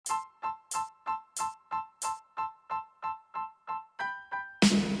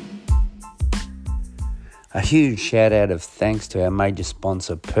A huge shout out of thanks to our major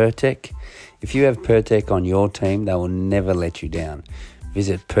sponsor, Pertec. If you have Pertec on your team, they will never let you down.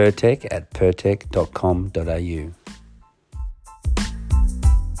 Visit Pertec at pertec.com.au.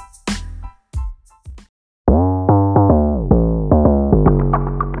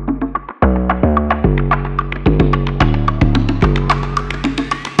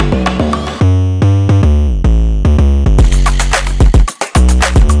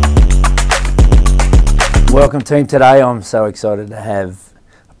 Welcome team. Today I'm so excited to have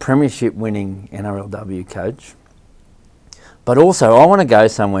a premiership winning NRLW coach, but also I want to go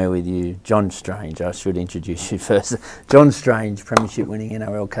somewhere with you, John Strange. I should introduce you first. John Strange, premiership winning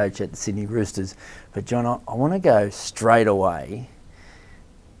NRL coach at the Sydney Roosters. But John, I want to go straight away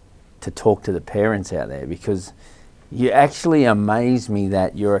to talk to the parents out there, because you actually amaze me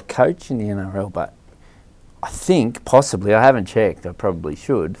that you're a coach in the NRL, but I think possibly, I haven't checked, I probably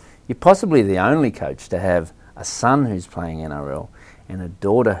should, you're possibly the only coach to have a son who's playing NRL and a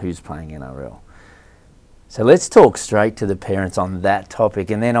daughter who's playing NRL. So let's talk straight to the parents on that topic,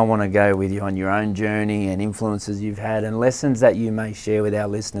 and then I want to go with you on your own journey and influences you've had and lessons that you may share with our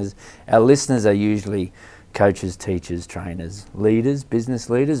listeners. Our listeners are usually coaches, teachers, trainers, leaders, business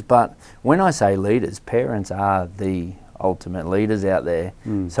leaders, but when I say leaders, parents are the ultimate leaders out there.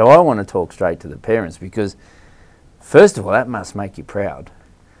 So I want to talk straight to the parents, because first of all, that must make you proud.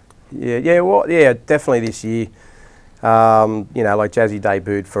 Yeah, definitely this year. Like Jazzy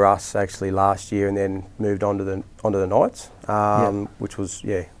debuted for us actually last year, and then moved on to the Knights, which was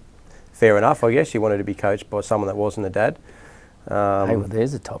fair enough. I guess she wanted to be coached by someone that wasn't a dad. Hey, well,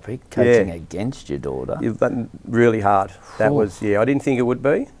 there's a topic, coaching against your daughter. Really hard. That was I didn't think it would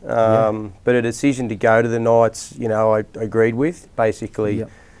be, but a decision to go to the Knights, I agreed with. Basically,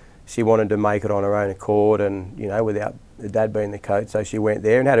 she wanted to make it on her own accord, and without the dad being the coach, so she went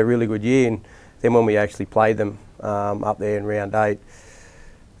there and had a really good year. And then when we actually played them up there in round 8,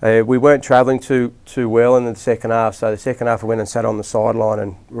 we weren't travelling too well in the second half. So the second half, I went and sat on the sideline,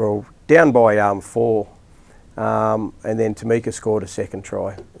 and we were all down by 4. And then Tamika scored a second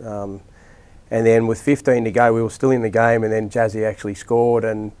try. And then with 15 to go, we were still in the game, and then Jazzy actually scored,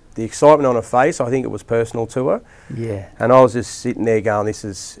 and the excitement on her face, I think it was personal to her. Yeah. And I was just sitting there going,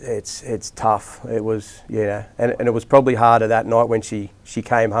 it's tough. It was, and it was probably harder that night when she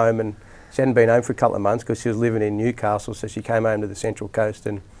came home, and she hadn't been home for a couple of months because she was living in Newcastle, so she came home to the Central Coast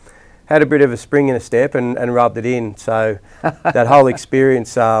and had a bit of a spring in a step and rubbed it in. So that whole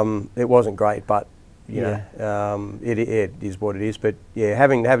experience, it wasn't great, but it is what it is. But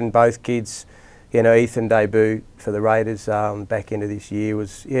having both kids, Ethan debut for the Raiders back into this year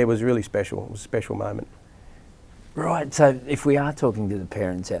was really special. It was a special moment. Right. So if we are talking to the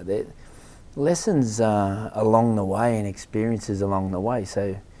parents out there, lessons along the way and experiences along the way.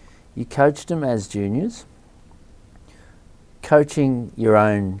 So you coached them as juniors. Coaching your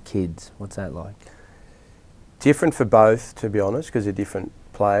own kids, what's that like? Different for both, to be honest, because they're different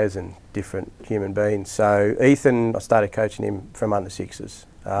players and different human beings. So Ethan, I started coaching him from under 6s.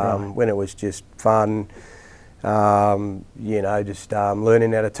 When it was just fun, learning how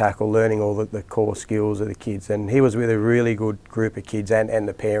to tackle, learning all the core skills of the kids. And he was with a really good group of kids and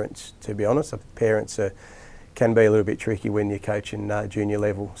the parents, to be honest. The parents can be a little bit tricky when you're coaching junior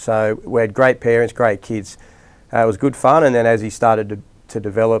level. So we had great parents, great kids. It was good fun, and then as he started to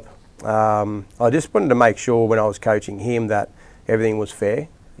develop, I just wanted to make sure when I was coaching him that everything was fair,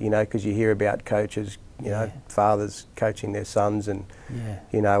 because you hear about coaches, fathers coaching their sons, and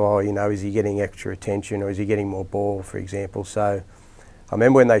is he getting extra attention, or is he getting more ball, for example. So I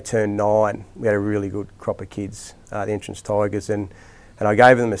remember when they turned 9, we had a really good crop of kids, the Entrance Tigers, and I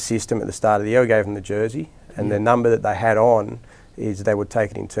gave them a system at the start of the year. I gave them the jersey, and the number that they had on is they would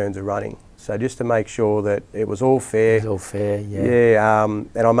take it in turns of running. So just to make sure that it was all fair. It was all fair,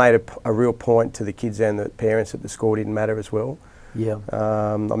 and I made a real point to the kids and the parents that the score didn't matter as well. Yeah.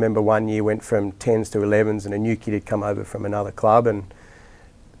 I remember one year went from 10s to 11s, and a new kid had come over from another club, and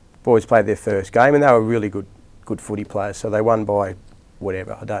boys played their first game, and they were really good footy players. So they won by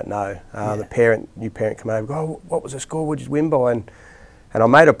whatever, I don't know. The new parent come over, go, what was the score? What did you win by? And I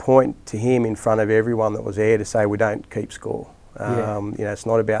made a point to him in front of everyone that was there to say we don't keep score. It's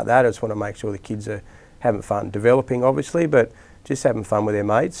not about that. I just want to make sure the kids are having fun, developing obviously, but just having fun with their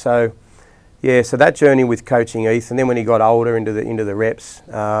mates. So so that journey with coaching Ethan. Then when he got older into the reps,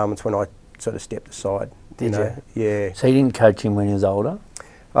 it's when I sort of stepped aside. Did you? Yeah. So you didn't coach him when he was older?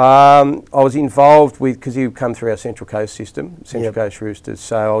 I was involved because he would come through our Central Coast system, Central Coast Roosters.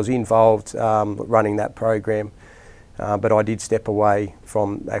 So I was involved running that program. But I did step away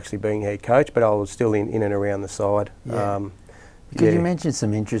from actually being head coach, but I was still in and around the side. Because you mentioned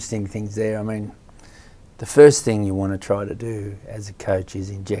some interesting things there. I mean, the first thing you want to try to do as a coach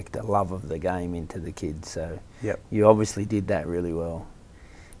is inject a love of the game into the kids. So you obviously did that really well.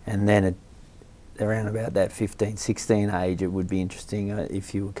 And then around about that 15, 16 age, it would be interesting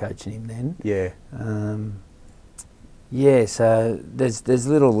if you were coaching him then. So there's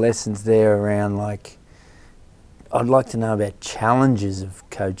little lessons there around, like, I'd like to know about challenges of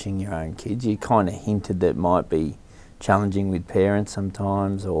coaching your own kids. You kind of hinted that might be challenging with parents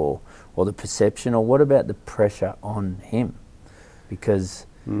sometimes, or the perception, or what about the pressure on him? Because,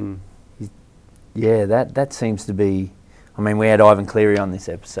 that seems to be, I mean, we had Ivan Cleary on this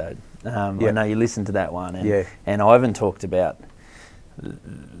episode. I know you listened to that one, and Ivan talked about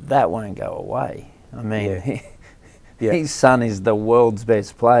that won't go away. I mean, his son is the world's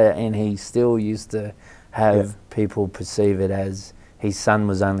best player, and he still used to have people perceive it as his son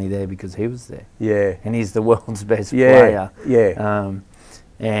was only there because he was there. And he's the world's best player.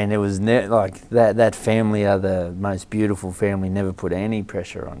 And it was like that family are the most beautiful family, never put any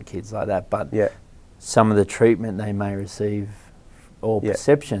pressure on kids like that. But some of the treatment they may receive, or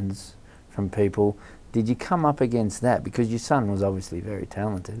perceptions from people, did you come up against that? Because your son was obviously very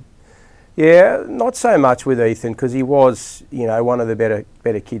talented. Yeah, not so much with Ethan, because he was, one of the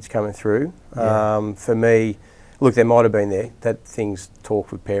better kids coming through. For me, look, there might have been that things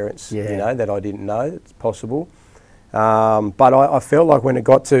talked with parents, that I didn't know. It's possible. But I felt like when it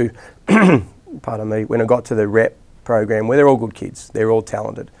got to, when it got to the rep program, where they're all good kids, they're all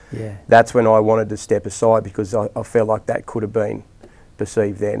talented. That's when I wanted to step aside, because I felt like that could have been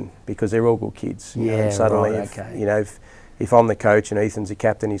perceived then, because they're all good kids. Suddenly, if I'm the coach and Ethan's the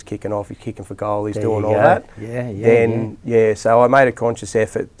captain, he's kicking off, he's kicking for goal, he's doing all that. So I made a conscious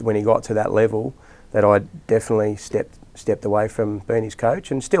effort when he got to that level that I definitely stepped away from being his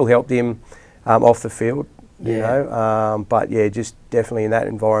coach, and still helped him off the field. But just definitely in that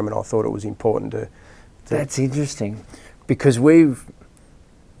environment, I thought it was important to. That's interesting, because we've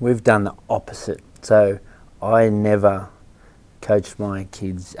done the opposite. So I never coached my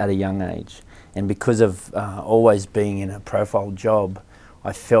kids at a young age. And because of always being in a profile job,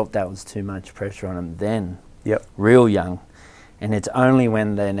 I felt that was too much pressure on them then, real young. And it's only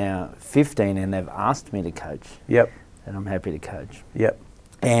when they're now 15 and they've asked me to coach that I'm happy to coach.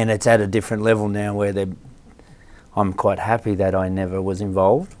 And it's at a different level now where I'm quite happy that I never was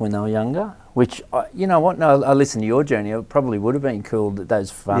involved when they were younger, which, you know what, no, I listened to your journey, it probably would have been cool,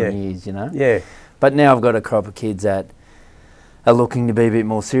 those fun years, But now I've got a crop of kids that are looking to be a bit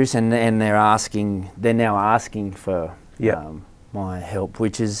more serious, and they're now asking for my help,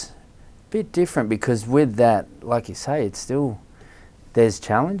 which is a bit different, because with that, like you say, it's still, there's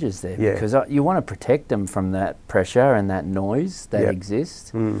challenges there, because you want to protect them from that pressure and that noise that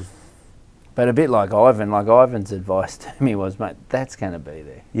exists. But a bit like Ivan's advice to me was, mate, that's going to be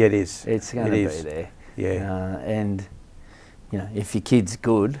there. It is. It's going to be there. And if your kid's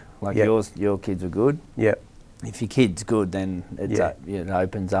good, like your kids are good. If your kid's good, then it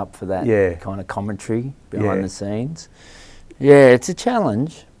opens up for that kind of commentary behind the scenes. It's a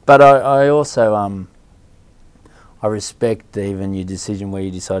challenge, but I also I respect even your decision where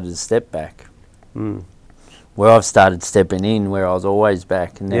you decided to step back. Where I've started stepping in, where I was always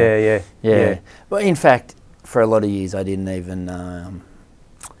back. And now, But in fact, for a lot of years, I didn't even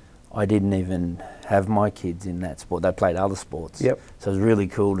have my kids in that sport. They played other sports. So it was really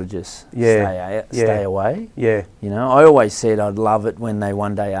cool to just stay away. I always said I'd love it when they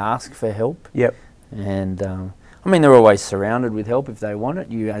one day ask for help. And I mean, they're always surrounded with help if they want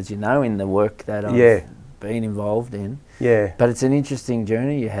it. As you know, in the work that I've been involved in. But it's an interesting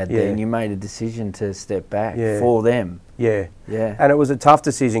journey you had there, and you made a decision to step back for them. And it was a tough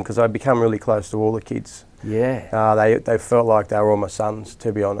decision, because I'd become really close to all the kids. They felt like they were all my sons,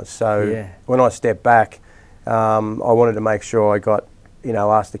 to be honest. So when I stepped back, I wanted to make sure I got,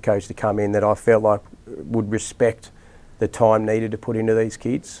 asked the coach to come in that I felt like would respect the time needed to put into these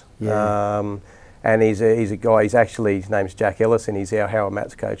kids. And he's a guy, his name's Jack Ellis, and he's our Howard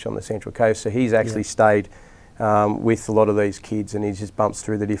Matts coach on the Central Coast. So he's actually stayed with a lot of these kids, and he just bumps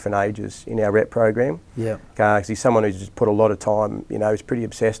through the different ages in our rep program. Because he's someone who's just put a lot of time, he's pretty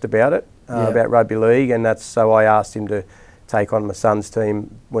obsessed about it, about rugby league, and so I asked him to take on my son's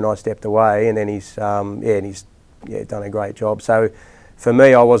team when I stepped away, and then he's done a great job. So for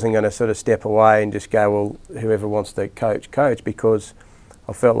me, I wasn't going to sort of step away and just go, well, whoever wants to coach, because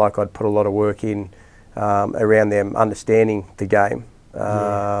I felt like I'd put a lot of work in around them understanding the game,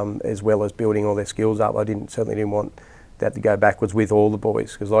 as well as building all their skills up. I certainly didn't want that to go backwards with all the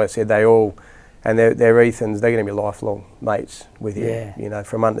boys, because like I said, they all, and they're Ethans, they're going to be lifelong mates with you,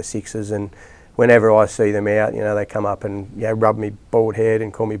 from under sixes. And whenever I see them out, they come up and rub me bald head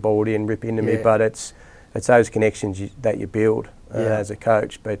and call me baldy and rip into me. But it's those connections that you build as a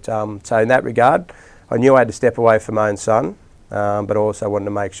coach. But so in that regard, I knew I had to step away from my own son, but also wanted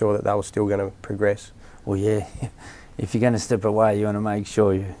to make sure that they were still going to progress. Well, yeah, if you're going to step away, you want to make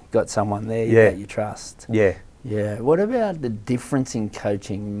sure you've got someone there that you trust. Yeah. Yeah. What about the difference in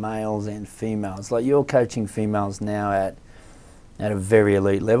coaching males and females? Like, you're coaching females now at a very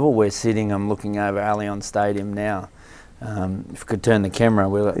elite level. We're sitting, I'm looking over Allianz Stadium now. If we could turn the camera,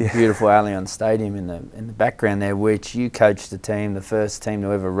 we've got beautiful Allianz Stadium in the background there, which you coached the team. The first team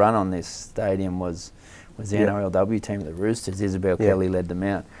to ever run on this stadium was the NRLW team, the Roosters. Isabel Kelly led them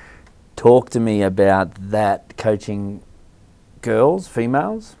out. Talk to me about that, coaching girls,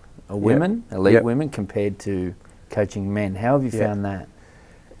 females, or women, elite women, compared to coaching men. How have you found that?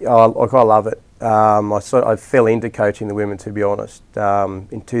 Oh, look, I love it. I fell into coaching the women, to be honest.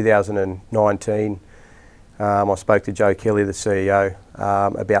 In 2019, I spoke to Joe Kelly, the CEO,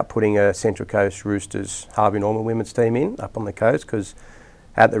 about putting a Central Coast Roosters Harvey Norman women's team in up on the coast, because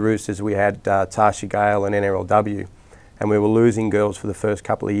at the Roosters we had Tasha Gale and NRLW, and we were losing girls for the first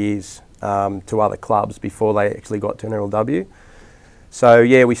couple of years to other clubs before they actually got to NRLW. So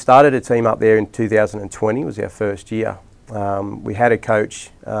yeah, we started a team up there in 2020, it was our first year. We had a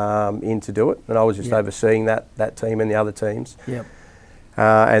coach in to do it, and I was just overseeing that team and the other teams. Yep.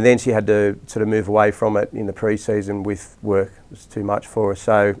 And then she had to sort of move away from it in the pre-season with work. It was too much for her.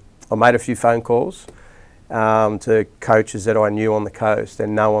 So I made a few phone calls to coaches that I knew on the coast,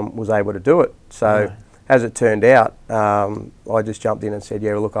 and no one was able to do it. So as it turned out, I just jumped in and said,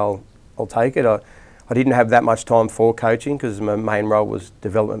 yeah, look, I'll take it. I didn't have that much time for coaching because my main role was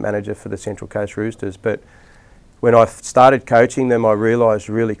development manager for the Central Coast Roosters. But when I started coaching them, I realised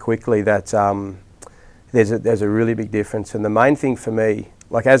really quickly that there's a really big difference. And the main thing for me,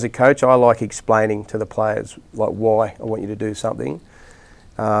 like as a coach, I like explaining to the players like why I want you to do something,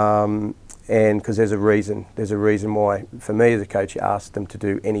 and because there's a reason why. For me as a coach, you ask them to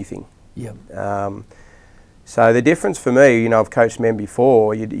do anything. Yep. So the difference for me, you know, I've coached men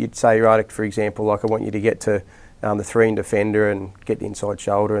before. You'd say, right, for example, like I want you to get to the 3-in defender and get the inside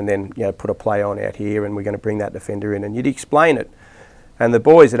shoulder, and then put a play on out here, and we're going to bring that defender in, and you'd explain it. And the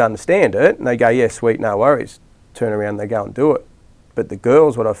boys that understand it, and they go, yeah, sweet, no worries. Turn around, they go and do it. But the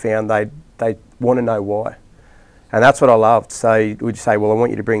girls, what I found, they want to know why. And that's what I loved. So we'd say, well, I want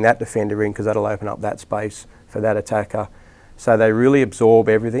you to bring that defender in because that'll open up that space for that attacker. So they really absorb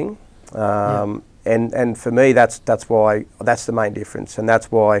everything. And for me, that's the main difference. And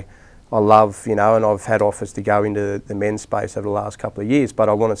that's why I love, and I've had offers to go into the men's space over the last couple of years, but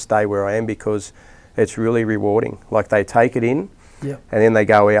I want to stay where I am because it's really rewarding. Like they take it in, and then they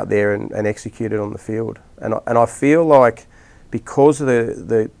go out there and execute it on the field. And I feel like because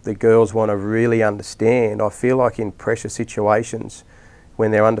the girls want to really understand, I feel like in pressure situations,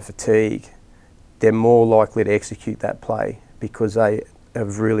 when they're under fatigue, they're more likely to execute that play because they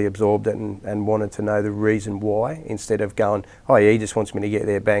have really absorbed it and wanted to know the reason why, instead of going, oh yeah, he just wants me to get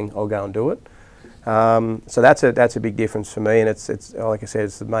there, bang, I'll go and do it. So that's a big difference for me, and it's like I said,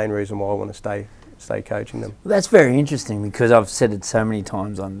 it's the main reason why I want to stay coaching them. Well, that's very interesting because I've said it so many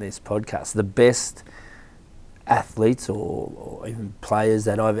times on this podcast. The best athletes or even players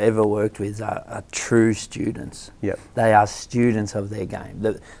that I've ever worked with are true students. Yep. They are students of their game.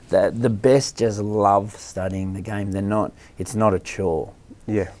 The best just love studying the game. It's not a chore.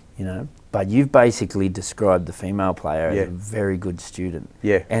 Yeah. But you've basically described the female player as a very good student.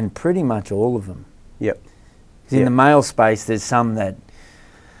 Yeah. And pretty much all of them. Yep. In the male space, there's some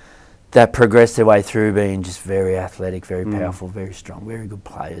that progress their way through being just very athletic, very powerful, very strong, very good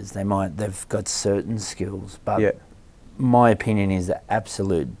players. They've got certain skills, but my opinion is the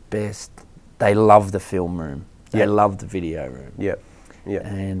absolute best. They love the film room. They love the video room. Yep. Yep.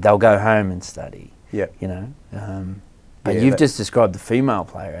 And they'll go home and study. Yep. But you've just described the female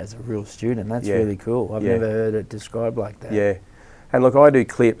player as a real student. That's really cool. I've never heard it described like that. Yeah. And look, I do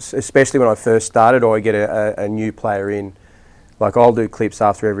clips, especially when I first started, or I get a new player in. Like I'll do clips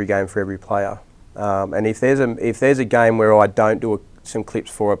after every game for every player, and if there's a game where I don't do some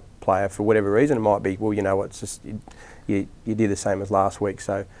clips for a player for whatever reason, it might be, well, you know what, it's just you did the same as last week,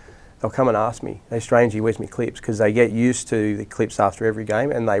 so they'll come and ask me. They're strange, where's my clips? Because they get used to the clips after every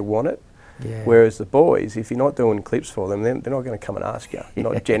game and they want it. Yeah. Whereas the boys, if you're not doing clips for them, they're not going to come and ask you.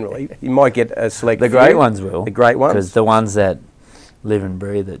 Not generally. You might get a select. The great ones will. The great ones. Because the ones that live and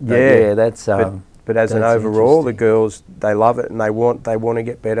breathe it. Yeah, that's. But as an overall, the girls, they love it and they want to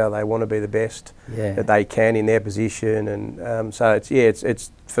get better. They want to be the best that they can in their position, and so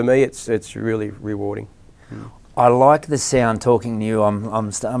it's for me it's really rewarding. I like the sound talking to you. I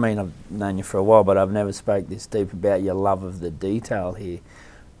mean, I've known you for a while, but I've never spoke this deep about your love of the detail here.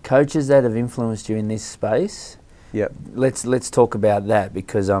 coaches that have influenced you in this space. Yep. Let's talk about that,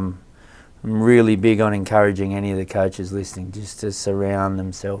 because I'm really big on encouraging any of the coaches listening just to surround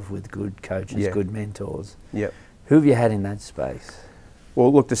themselves with good coaches, good mentors. Yep. Who have you had in that space?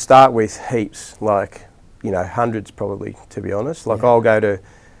 Well, look, to start with, heaps, like, you know, hundreds probably, to be honest. Like, I'll go to,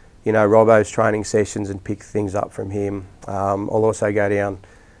 you know, Robbo's training sessions and pick things up from him. I'll also go down,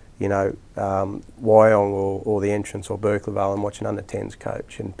 you know, Wyong or the Entrance or Berkeley Vale and watch an under-10s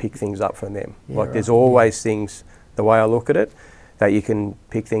coach and pick things up from them. Yeah, like, there's always things, the way I look at it, that you can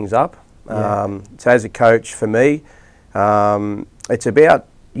pick things up. So as a coach, for me, it's about,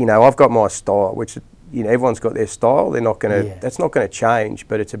 you know, I've got my style, which, you know, everyone's got their style. They're not going to, that's not going to change,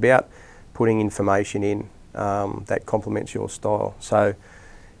 but it's about putting information in that complements your style. So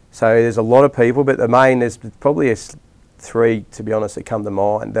there's a lot of people, but there's probably three, to be honest, that come to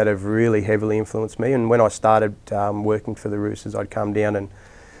mind that have really heavily influenced me. And when I started working for the Roosters, I'd come down and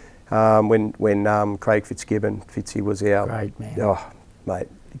when Craig Fitzgibbon, Fitzy was our... Great man. Oh, mate,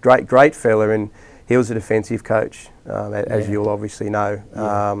 great fella, and he was a defensive coach, as you'll obviously know,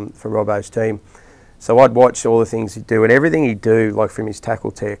 for Robbo's team. So I'd watch all the things he'd do, and everything he'd do, like from his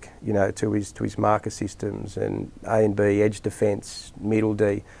tackle tech, you know, to his marker systems and A and B, edge defence, middle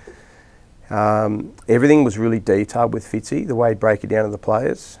D. Everything was really detailed with Fitzy, the way he'd break it down to the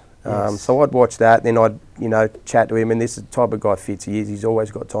players. So I'd watch that, then I'd, you know, chat to him, and this is the type of guy Fitzy is. He's always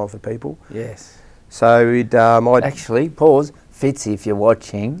got time for people. Yes. So he'd, I'd... Actually, pause. Fitzy, if you're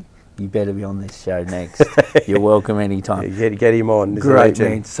watching, you better be on this show next. You're welcome anytime. Yeah, get him on. Great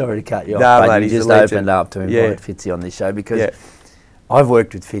man. Sorry to cut you off, no, but mate, you just opened up to invite Fitzy on this show, because I've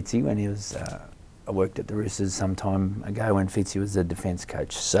worked with Fitzy when he was... I worked at the Roosters some time ago when Fitzy was the defence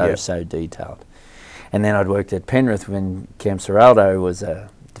coach, so detailed. And then I'd worked at Penrith when Cam Serraldo was a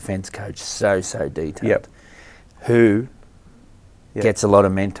defence coach, so detailed. Who gets a lot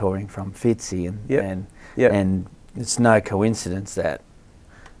of mentoring from Fitzy, and it's no coincidence that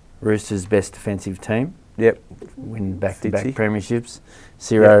Roosters' best defensive team win back-to-back premierships.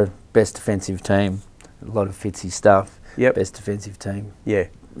 Best defensive team, a lot of Fitzy stuff. Best defensive team. You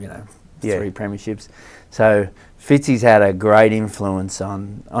know, 3 premierships. So Fitzy's had a great influence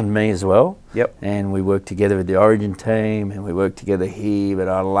on me as well. And we work together with the Origin team, and we work together here. But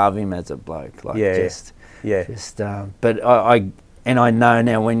I love him as a bloke. Like but I know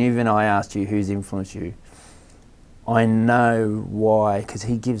now, when even I asked you who's influenced you, I know why, because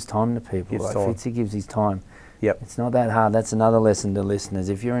he gives time to people. Fitzy gives his time. It's not that hard. That's another lesson to listeners.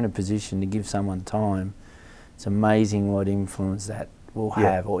 If you're in a position to give someone time, it's amazing what influence that will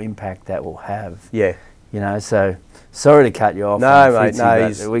have, or impact that will have. You know, so sorry to cut you off. No, mate,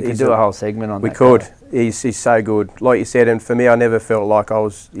 no. We could do a whole segment on that. We could. He's so good. Like you said, and for me, I never felt like I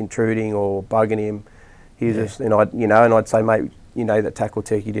was intruding or bugging him. He was just, and I'd say, mate, you know, that tackle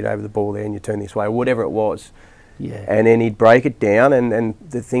tech you did over the ball there, and you turn this way, whatever it was. And then he'd break it down, and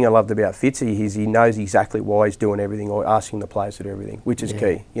the thing I loved about Fitzy is he knows exactly why he's doing everything, or asking the players to do everything, which is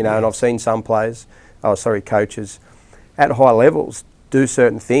key. You know, and I've seen some coaches at high levels do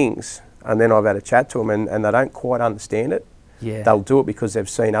certain things, and then I've had a chat to them, and they don't quite understand it. They'll do it because they've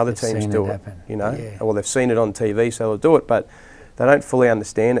seen other teams do it, you know, or they've seen it on TV, so they'll do it, but they don't fully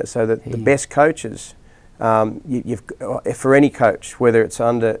understand it. So that the best coaches, for any coach, whether it's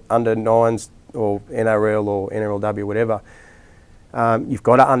under 9s or NRL or NRLW, whatever, you've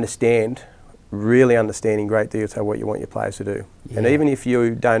got to really understand in great detail what you want your players to do. And even if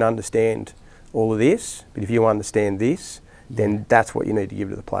you don't understand all of this, but if you understand this, then that's what you need to give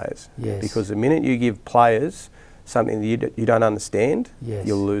to the players. Because the minute you give players something that you don't understand,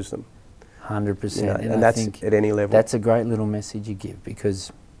 you'll lose them. 100%. You know, and that's at any level. That's a great little message you give,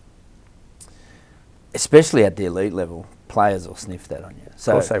 because especially at the elite level, players will sniff that on you.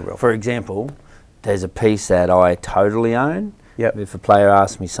 So, of course they will. For example, there's a piece that I totally own. If a player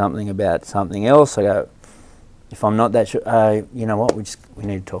asks me something about something else, I go, if I'm not that sure, you know what, we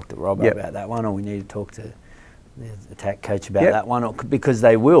need to talk to Robbo about that one, or we need to talk to the attack coach about that one, or, because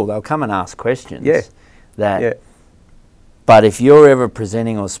they'll come and ask questions. But if you're ever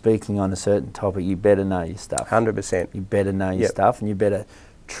presenting or speaking on a certain topic, you better know your stuff. 100%. You better know your stuff, and you better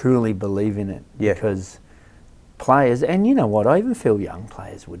truly believe in it. Because players, and you know what, I even feel young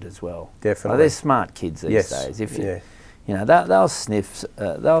players would as well. Definitely. They're smart kids these days. If you know, they'll sniff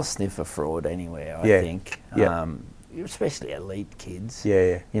a fraud anywhere, I think. Especially elite kids.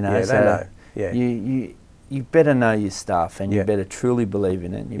 You know, so they know. You better know your stuff, and you better truly believe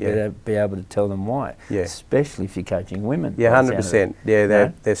in it, and you better be able to tell them why. Especially if you're coaching women. 100%.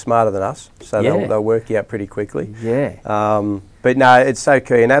 They're smarter than us, so they'll work you out pretty quickly. But no, it's so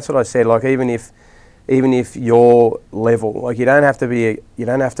key, and that's what I said. Like, even if even if your level, like you don't have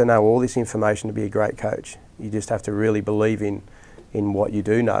to know all this information to be a great coach. You just have to really believe in what you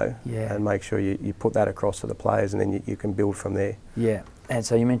do know, and make sure you put that across to the players, and then you can build from there. Yeah. And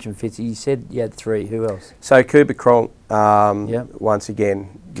so you mentioned Fitzy. You said you had 3. Who else? So Cooper Cronk, once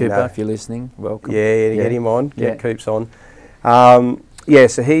again. Cooper, if you're listening, welcome. Get him on. Get Coops on.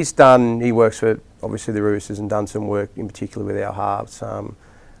 So he works for obviously the Roosters and done some work in particular with our halves.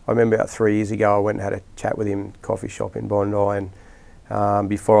 I remember about 3 years ago I went and had a chat with him, coffee shop in Bondi, and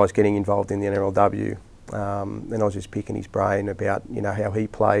before I was getting involved in the NRLW, and I was just picking his brain about how he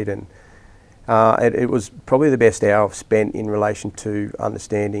played, and it was probably the best hour I've spent in relation to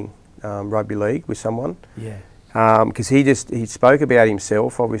understanding rugby league with someone. Because he spoke about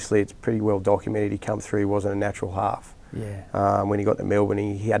himself. Obviously, it's pretty well documented. He come through. He wasn't a natural half. When he got to Melbourne,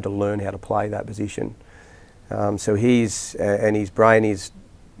 he had to learn how to play that position. So his brain is,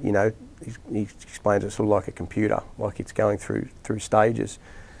 he explains it sort of like a computer, like it's going through stages.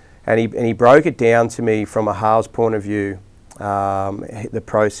 And he broke it down to me from a halves point of view, the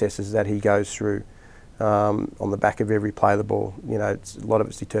processes that he goes through on the back of every play of the ball. A lot of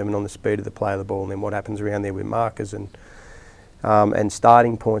it's determined on the speed of the play of the ball, and then what happens around there with markers and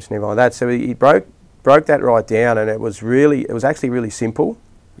starting points and everything like that. So he broke that right down, and it was actually really simple.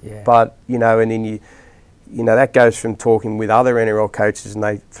 But and then that goes from talking with other NRL coaches, and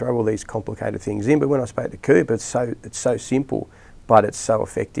they throw all these complicated things in. But when I spoke to Coop, it's so simple, but it's so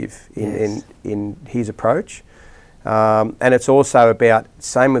effective in his approach. And it's also about,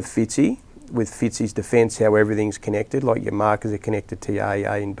 same with Fitzy, with Fitzy's defence, how everything's connected, like your markers are connected to your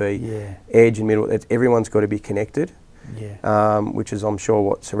A and B, edge and middle. Everyone's got to be connected, which is, I'm sure,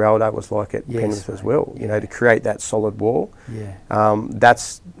 what Serraldo was like at Penrith as well, to create that solid wall.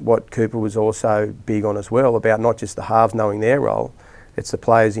 That's what Cooper was also big on as well, about not just the halves knowing their role, it's the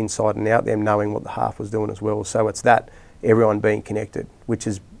players inside and out, them knowing what the half was doing as well. So it's that everyone being connected, which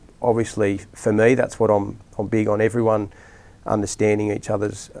is obviously, for me, that's what I'm big on, everyone understanding each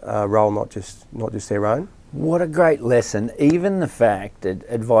other's role, not just their own. What a great lesson. Even the fact that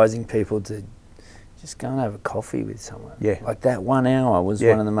advising people to just go and have a coffee with someone. Like that 1 hour was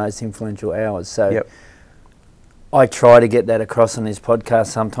one of the most influential hours. So I try to get that across on this podcast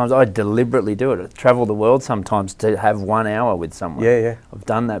sometimes. I deliberately do it. I travel the world sometimes to have 1 hour with someone. I've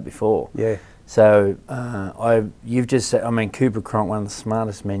done that before. So you've just said, Cooper Cronk, one of the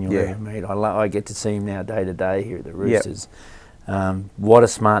smartest men you'll ever meet. I get to see him now day to day here at the Roosters. What a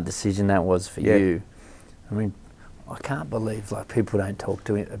smart decision that was for you. I can't believe people don't talk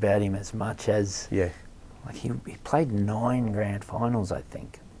to him about him as much as he played 9 grand finals, I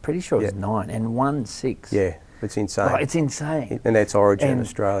think. Pretty sure it was 9 and won 6. It's insane. It's insane. And that's Origin in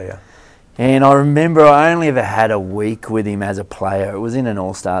Australia. And I remember I only ever had a week with him as a player. It was in an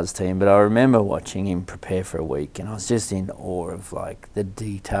All-Stars team, but I remember watching him prepare for a week, and I was just in awe of the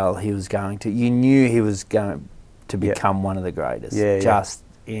detail he was going to. You knew he was going to become one of the greatest.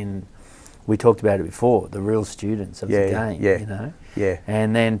 We talked about it before, the real students of the game,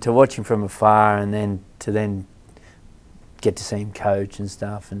 And then to watch him from afar, and then to get to see him coach and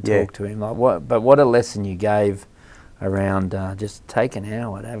stuff and talk to him. But what a lesson you gave around just take an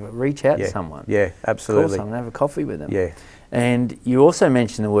hour to reach out to someone. Absolutely. Call someone, have a coffee with them. And you also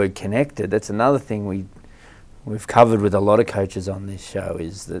mentioned the word connected. That's another thing we've covered with a lot of coaches on this show,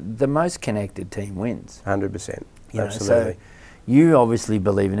 is that the most connected team wins. 100%. Absolutely. So you obviously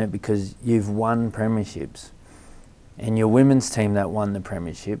believe in it because you've won premierships. And your women's team that won the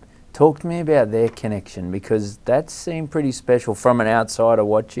premiership, talk to me about their connection, because that seemed pretty special from an outsider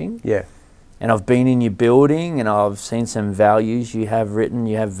watching. And I've been in your building and I've seen some values you have written.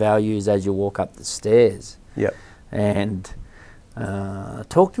 You have values as you walk up the stairs. And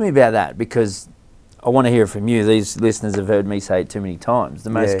talk to me about that, because I want to hear it from you. These listeners have heard me say it too many times. The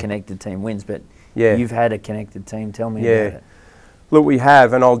most connected team wins, but you've had a connected team. Tell me about it. Look, we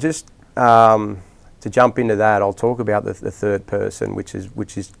have, and I'll just, to jump into that, I'll talk about the third person, which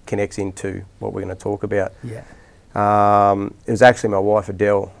connects into what we're going to talk about. It was actually my wife,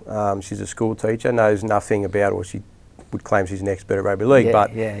 Adele. She's a school teacher, knows nothing about, or she would claim she's an expert at rugby league.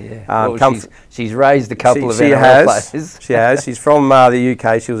 She's raised a couple of NRL players. She has. She's from the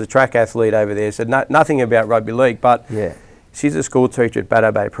UK. She was a track athlete over there, so nothing about rugby league. But she's a school teacher at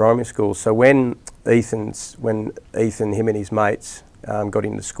Baddo Bay Primary School. So when Ethan, him and his mates got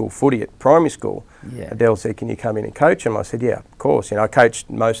into school footy at primary school, Adele said, "Can you come in and coach them?" I said, "Yeah, of course." I coached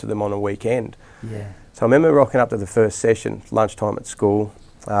most of them on a weekend. So I remember rocking up to the first session, lunchtime at school,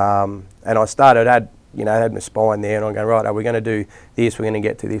 and I had my spine there, and I'm going, right, are we going to do this? We're going to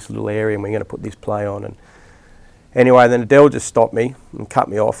get to this little area, and we're going to put this play on. And anyway, then Adele just stopped me and cut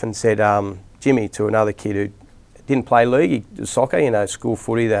me off and said, Jimmy to another kid who didn't play league, soccer, you know, school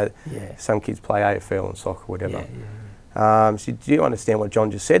footy, that some kids play AFL and soccer, whatever. She said, do you understand what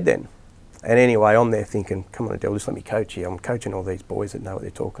John just said then? And anyway, I'm there thinking, come on Adele, just let me coach you. I'm coaching all these boys that know what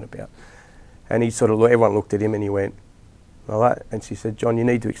they're talking about. And he sort of, everyone looked at him and he went, like that. And she said, John, you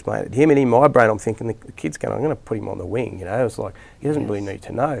need to explain it to him. And in my brain, I'm thinking, the kid's going, I'm going to put him on the wing, you know. It's like, he doesn't really need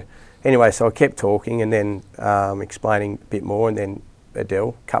to know. Anyway, so I kept talking and then explaining a bit more, and then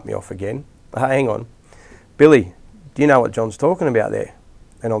Adele cut me off again. But hey, hang on. Billy, do you know what John's talking about there?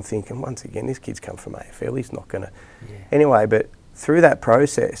 And I'm thinking, once again, this kid's come from AFL, he's not going to... Anyway, but through that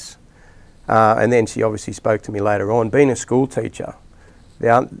process, and then she obviously spoke to me later on, being a school teacher,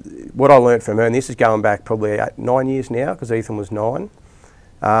 what I learnt from her, and this is going back probably 9 years now, because Ethan was 9,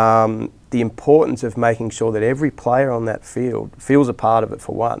 the importance of making sure that every player on that field feels a part of it,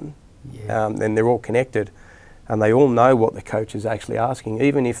 for one, and they're all connected, and they all know what the coach is actually asking,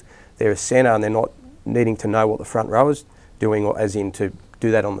 even if they're a centre and they're not needing to know what the front row is doing, or as in to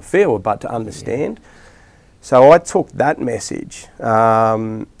do that on the field, but to understand. So I took that message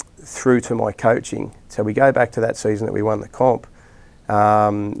through to my coaching. So we go back to that season that we won the comp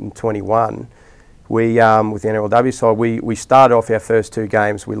in 21. We, with the NRLW side, we started off our first 2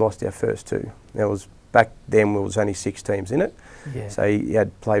 games, we lost our first 2. There was, back then there was only 6 teams in it, so you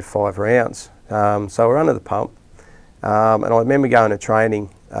had played 5 rounds. So we're under the pump. And I remember going to training,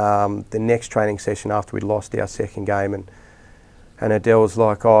 the next training session after we'd lost our second game, and Adele was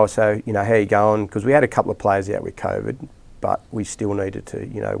like, oh, so, you know, how you going? Because we had a couple of players out with COVID, but we still needed to,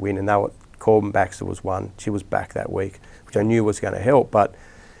 you know, win. And they were, Corbin Baxter was one. She was back that week, which I knew was going to help. But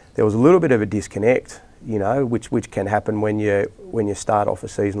there was a little bit of a disconnect, you know, which can happen when you start off a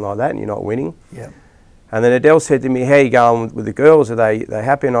season like that and you're not winning. And then Adele said to me, how you going with the girls? Are they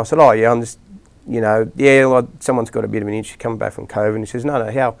happy? And I said, oh, yeah, I'm just, you know, like, someone's got a bit of an injury coming back from COVID. And he says,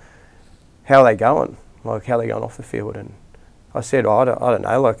 no, how are they going? Like, how are they going off the field? And I said, oh, I don't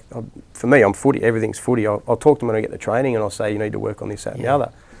know. Like, for me, I'm footy. Everything's footy. I'll talk to them when I get the training, and I'll say, you need to work on this, that, and the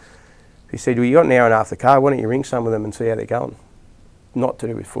other. He said, well, you got an hour and a half the car. Why don't you ring some of them and see how they're going? Not to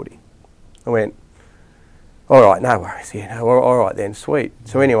do with footy. I went, all right, no worries. Yeah, no, all right then, sweet.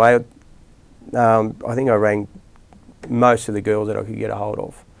 So anyway, I think I rang most of the girls that I could get a hold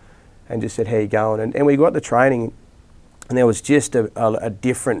of, and just said, how you going? And we got the training, and there was just a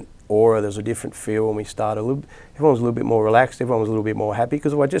different aura, there was a different feel when we started. Everyone was a little bit more relaxed, everyone was a little bit more happy,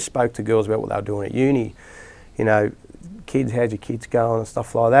 because I just spoke to girls about what they were doing at uni, you know, kids, how's your kids going and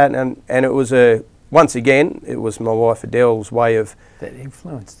stuff like that. And it was once again, it was my wife Adele's way of... That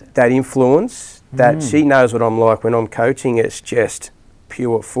influenced it. That influence, that she knows what I'm like when I'm coaching, it's just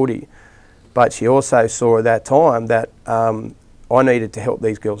pure footy. But she also saw at that time that I needed to help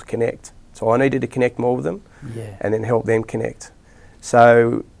these girls connect. So I needed to connect more with them and then help them connect.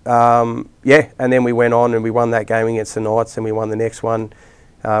 So, and then we went on and we won that game against the Knights, and we won the next one.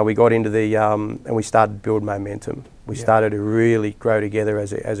 We got into the, and we started to build momentum. We started to really grow together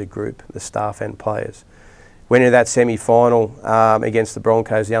as a group, the staff and players. Went into that semi-final against the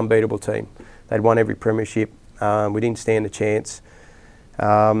Broncos, the unbeatable team. They'd won every premiership. We didn't stand a chance.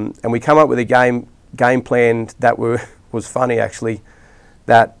 And we come up with a game plan that was funny, actually,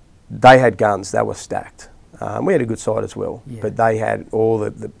 that they had guns, they were stacked. We had a good side as well, but they had all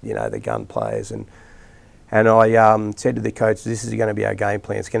the gun players, and I said to the coach, "This is going to be our game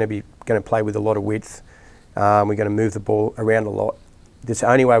plan. It's going to play with a lot of width. We're going to move the ball around a lot. This is the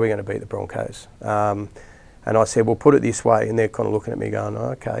only way we're going to beat the Broncos." And I said, "Well, put it this way," and they're kind of looking at me, going,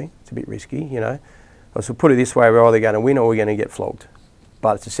 "Oh, okay, it's a bit risky, you know." I said, "Put it this way: we're either going to win or we're going to get flogged.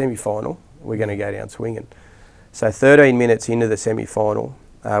 But it's a semi-final. We're going to go down swinging." So 13 minutes into the semi-final,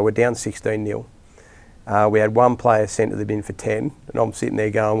 we're down 16-0. We had one player sent to the bin for 10, and I'm sitting there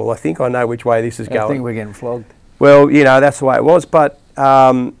going, well, I think I know which way this is going. I think we're getting flogged. Well, you know, that's the way it was. But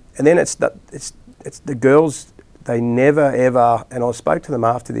and then it's the girls. They never ever. And I spoke to them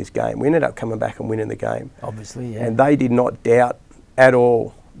after this game. We ended up coming back and winning the game. Obviously, yeah. And they did not doubt at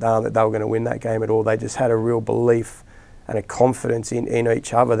all that they were going to win that game at all. They just had a real belief and a confidence in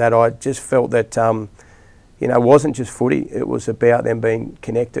each other that I just felt that. You know, it wasn't just footy. It was about them being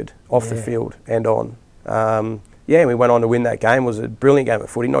connected off the field and on. And we went on to win that game. It was a brilliant game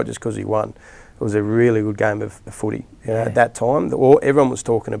of footy, not just because he won. It was a really good game of footy. You know, at that time, everyone was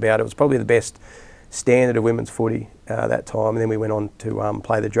talking about it. It was probably the best standard of women's footy that time. And then we went on to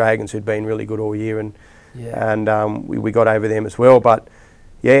play the Dragons, who'd been really good all year, and we got over them as well. But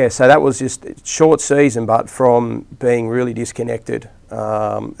yeah, so that was just a short season, but from being really disconnected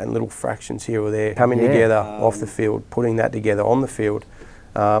and little fractions here or there, coming together off the field, putting that together on the field,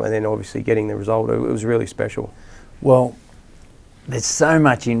 and then obviously getting the result. It was really special. Well, there's so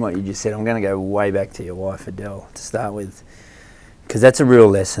much in what you just said. I'm going to go way back to your wife, Adele, to start with, because that's a real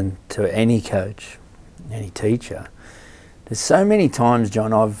lesson to any coach, any teacher. There's so many times,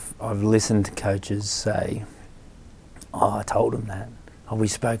 John, I've listened to coaches say, "Oh, I told them that. Oh, we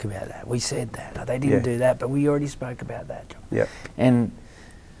spoke about that. We said that. Oh, they didn't do that, but we already spoke about that, John." Yeah. And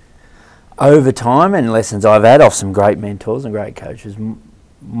over time and lessons I've had off some great mentors and great coaches,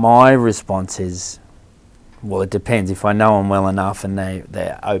 my response is, well, it depends. If I know them well enough and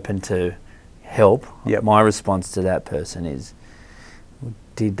they're open to help, my response to that person is,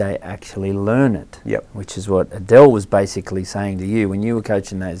 did they actually learn it? Which is what Adele was basically saying to you when you were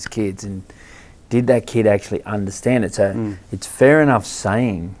coaching those kids. And did that kid actually understand it? So it's fair enough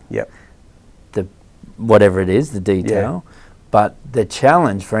saying the whatever it is, the detail, but the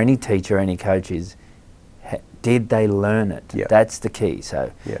challenge for any teacher, any coach is, did they learn it? That's the key.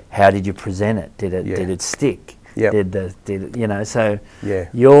 So how did you present it? Did it stick? Did it, you know? So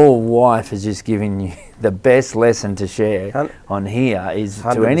your wife has just given you the best lesson to share on here is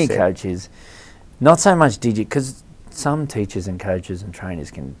 100%. To any coaches. Not so much did you, because some teachers and coaches and trainers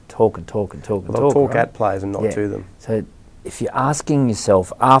can talk and talk and talk and talk. Talk at players and not to them. So if you're asking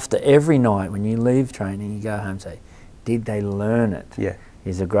yourself after every night when you leave training, you go home and say, did they learn it?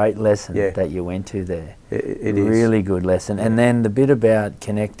 Is a great lesson that you went to there. It is. Really good lesson. And then the bit about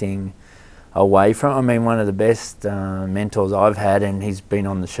connecting away from, I mean, one of the best mentors I've had, and he's been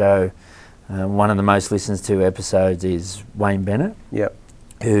on the show, one of the most listened to episodes is Wayne Bennett,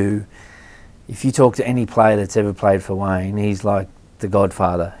 who, if you talk to any player that's ever played for Wayne, he's like the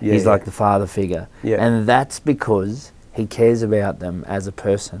godfather. He's like the father figure. And that's because he cares about them as a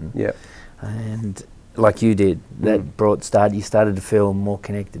person. And like you did, that you started to feel more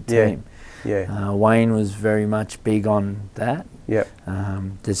connected to him. Wayne was very much big on that.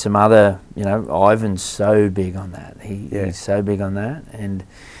 There's some other, you know, Ivan's so big on that. He's so big on that. And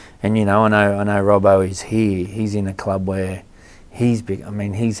you know, I know Robbo is here. He's in a club where he's big. I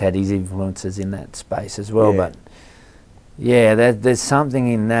mean, he's had his influences in that space as well. But there's something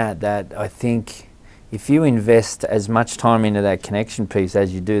in that I think if you invest as much time into that connection piece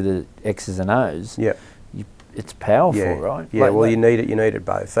as you do the X's and O's, it's powerful, right? Well, you need it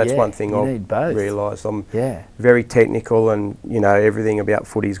both. That's one thing I've realised. I'm very technical, and you know, everything about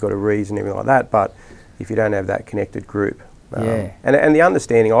footy's got a reason, everything like that. But if you don't have that connected group, and the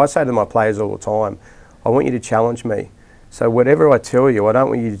understanding, I say to my players all the time, I want you to challenge me. So whatever I tell you, I don't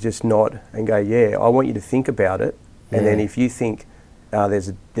want you to just nod and go, yeah. I want you to think about it, and then if you think there's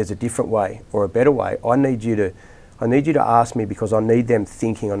a different way or a better way, I need you to ask me, because I need them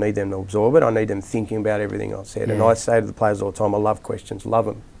thinking, I need them to absorb it, I need them thinking about everything I've said. And I say to the players all the time, I love questions, love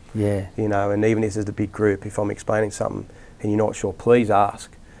them. You know, and even if there's a big group, if I'm explaining something and you're not sure, please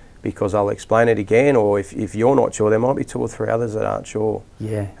ask, because I'll explain it again, or if you're not sure, there might be 2 or 3 others that aren't sure.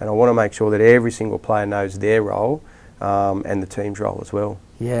 And I want to make sure that every single player knows their role and the team's role as well.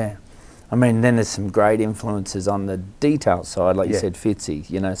 I mean, then there's some great influences on the detail side, like you said, Fitzy,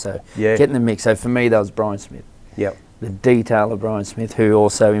 you know, so getting the mix. So for me, that was Brian Smith. The detail of Brian Smith, who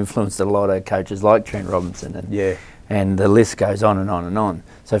also influenced a lot of coaches like Trent Robinson, and the list goes on and on and on.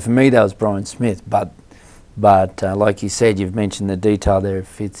 So for me, that was Brian Smith. But like you said, you've mentioned the detail there of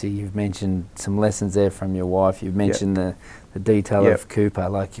Fitzy. You've mentioned some lessons there from your wife. You've mentioned the detail of Cooper.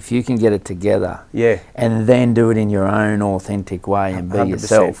 Like, if you can get it together, and then do it in your own authentic way and be 100%.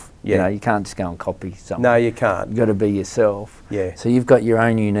 Yourself. You know, you can't just go and copy something. No, you can't. You've got to be yourself. So you've got your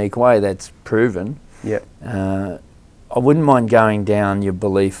own unique way that's proven. I wouldn't mind going down your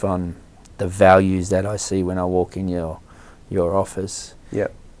belief on the values that I see when I walk in your office.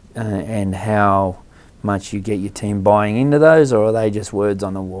 And how much you get your team buying into those, or are they just words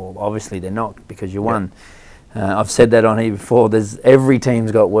on the wall? Obviously they're not, because you won. I've said that on here before. Every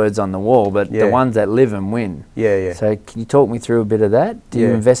team's got words on the wall, but the ones that live them win. So can you talk me through a bit of that? Do you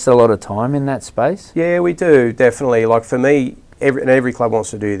invest a lot of time in that space? Yeah, we do, definitely. Like for me, every club wants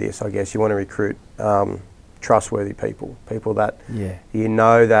to do this, I guess. You want to recruit trustworthy people that you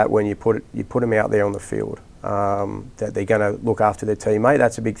know that when you put them out there on the field, that they're going to look after their teammate.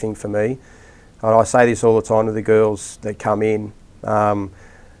 That's a big thing for me. And I say this all the time to the girls that come in.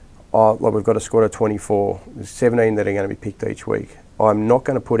 Like we've got a squad of 24. There's 17 that are going to be picked each week. I'm not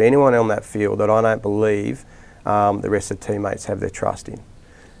going to put anyone on that field that I don't believe the rest of the teammates have their trust in.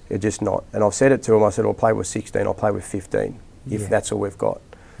 They're just not. And I've said it to them. I said, I'll play with 16, I'll play with 15, if that's all we've got.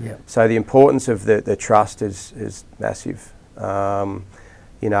 So the importance of the trust is massive.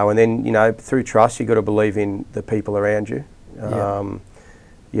 You know, and then, you know, through trust, you've got to believe in the people around you.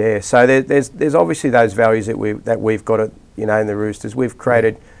 So there's obviously those values that we've got, you know, in the Roosters. We've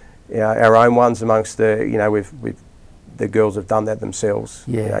created our own ones amongst the, you know, we've the girls have done that themselves.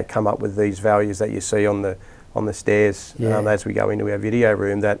 Yeah. You know, come up with these values that you see on the stairs as we go into our video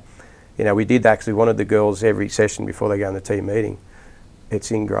room. That, you know, we did that because we wanted the girls every session before they go in the team meeting.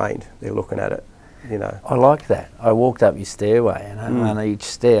 It's ingrained. They're looking at it. You know. I like that. I walked up your stairway, and on each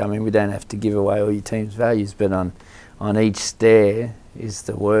stair, I mean, we don't have to give away all your team's values, but on each stair is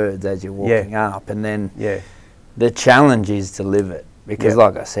the words as you're walking up, and then the challenge is to live it. Because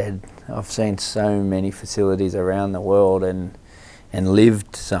like I said, I've seen so many facilities around the world and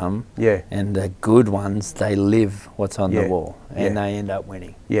lived some, and the good ones, they live what's on the wall, and they end up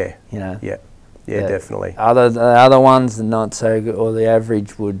winning. You know. Definitely. The other ones are not so good, or the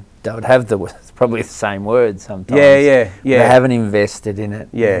average they would have probably the same words sometimes. They haven't invested in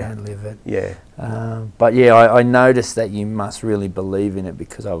it. They don't live it. But I noticed that you must really believe in it,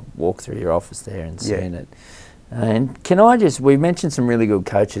 because I walked through your office there and seen it. And we mentioned some really good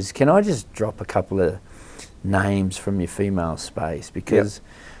coaches. Can I just drop a couple of names from your female space? Because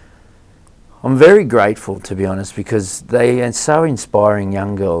I'm very grateful, to be honest, because they are so inspiring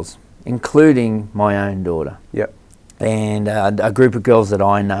young girls, including my own daughter. And a group of girls that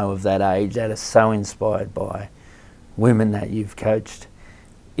I know of that age that are so inspired by women that you've coached.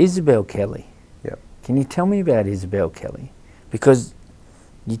 Isabel Kelly. Can you tell me about Isabel Kelly? Because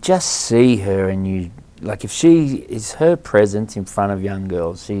you just see her, and like, if she is her presence in front of young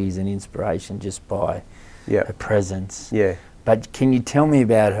girls, she's an inspiration just by her presence. But can you tell me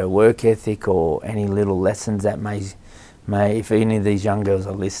about her work ethic, or any little lessons that may, if any of these young girls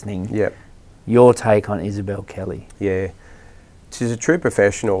are listening, your take on Isabel Kelly? She's a true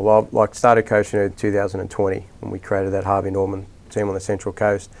professional. I started coaching her in 2020 when we created that Harvey Norman team on the Central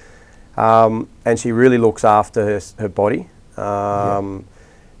Coast. And she really looks after her body.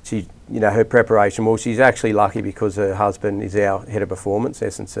 She, you know, her preparation, well, she's actually lucky because her husband is our head of performance,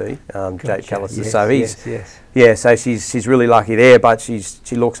 S&C, Jake Callister. So so she's really lucky there, but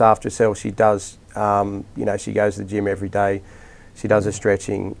she looks after herself. She does, you know, she goes to the gym every day. She does her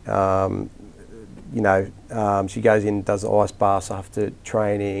stretching. You know, she goes in and does the ice baths after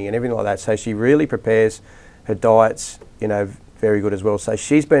training and everything like that. So she really prepares. Her diet's, you know, very good as well. So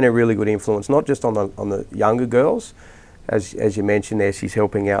she's been a really good influence, not just on the younger girls. As you mentioned there, she's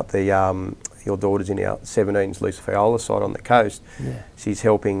helping out your daughters in our 17s Lucy Fiola side on the coast. She's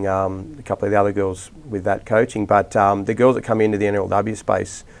helping a couple of the other girls with that coaching. But the girls that come into the NRLW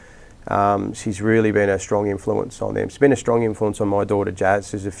space, she's really been a strong influence on them. She's been a strong influence on my daughter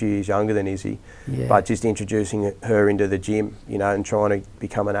Jazz, who's a few years younger than Izzy, but just introducing her into the gym, you know, and trying to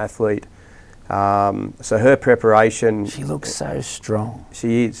become an athlete. So her preparation... She looks so strong.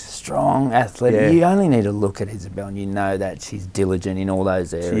 She is. Strong athlete. You only need to look at Isabel and you know that she's diligent in all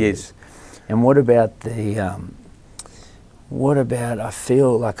those areas. She is. And what about I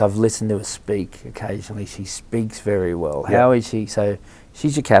feel like I've listened to her speak occasionally. She speaks very well. How is she? So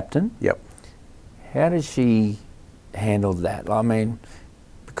she's your captain. How does she handle that? I mean,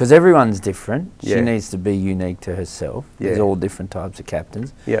 because everyone's different. She needs to be unique to herself. There's all different types of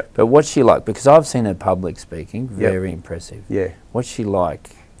captains. But what's she like? Because I've seen her public speaking, very impressive. What's she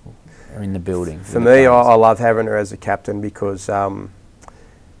like in the building? For me, I love having her as a captain because,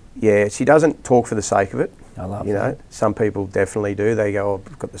 she doesn't talk for the sake of it. I love you know, some people definitely do. They go, oh,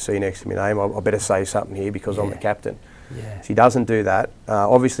 I've got the C next to my name. I better say something here because I'm the captain. She doesn't do that.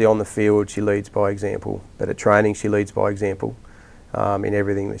 Obviously on the field, she leads by example. But at training, she leads by example. In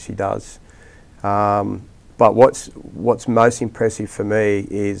everything that she does. But what's most impressive for me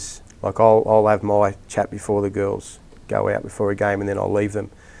is, like, I'll have my chat before the girls go out before a game, and then I'll leave them,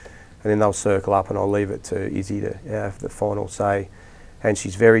 and then they'll circle up and I'll leave it to Izzy to have the final say. And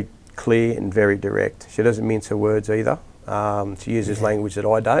she's very clear and very direct. She doesn't mince her words either. She uses language that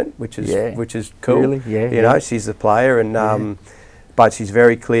I don't, which is cool. Really? You know, she's the player, and but she's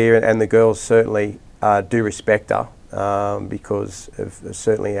very clear, and the girls certainly do respect her. Because of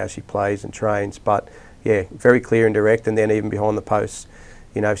certainly how she plays and trains, but very clear and direct. And then even behind the posts,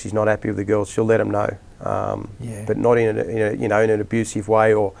 you know, if she's not happy with the girls, she'll let them know. But not in an abusive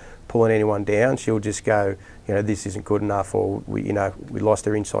way or pulling anyone down. She'll just go, you know, this isn't good enough, or we lost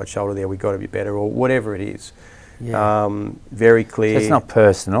her inside shoulder there. We've got to be better, or whatever it is. Very clear. So it's not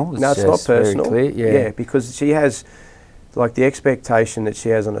personal. No, it's not personal. Very clear. Because she has, like, the expectation that she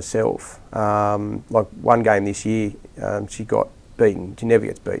has on herself. Like one game this year, she got beaten. She never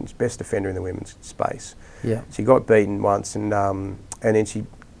gets beaten. She's best defender in the women's space. She got beaten once, and then she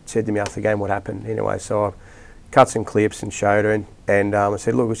said to me after the game what happened. Anyway, so I cut some clips and showed her, and I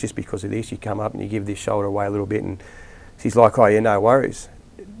said, look, it's just because of this. You come up and you give this shoulder away a little bit, and she's like, oh yeah, no worries.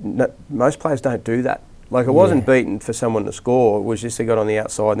 No, most players don't do that. Like, it wasn't beaten for someone to score. It was just they got on the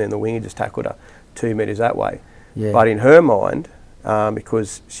outside and then the winger just tackled her 2 metres that way. Yeah. But in her mind,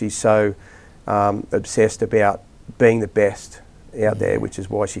 because she's so obsessed about being the best out there, which is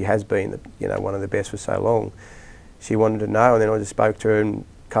why she has been, one of the best for so long, she wanted to know. And then I just spoke to her and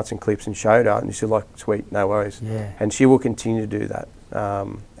cut some clips and showed her, and she's like, sweet, no worries. Yeah. And she will continue to do that.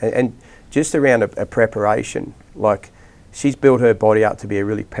 And just around a preparation, like, she's built her body up to be a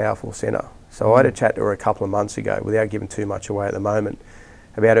really powerful centre. So I had a chat to her a couple of months ago, without giving too much away at the moment,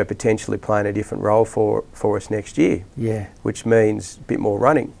 about her potentially playing a different role for us next year. Yeah. Which means a bit more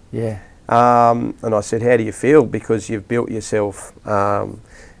running. Yeah. And I said, how do you feel? Because you've built yourself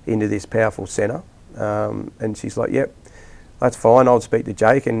into this powerful centre. And she's like, yep, that's fine. I'll speak to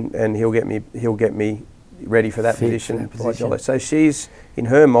Jake, and he'll get me ready for that position. So she's, in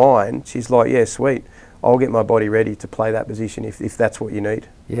her mind, she's like, yeah, sweet. I'll get my body ready to play that position if that's what you need.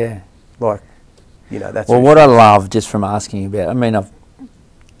 Yeah. Like, that's... Well, what I love, just from asking you about, I mean,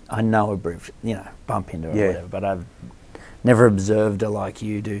 I know a brief, bump into her or whatever, but I've never observed her like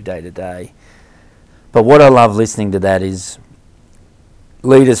you do day to day. But what I love listening to that is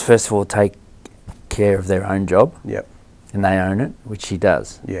leaders, first of all, take care of their own job. Yep. And they own it, which she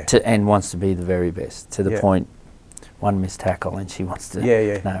does. Yeah. And wants to be the very best, to the point, one missed tackle and she wants to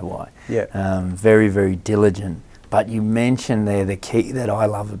know why. Yeah. Very, very diligent. But you mentioned there the key that I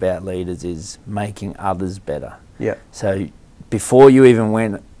love about leaders is making others better. Yeah. So before you even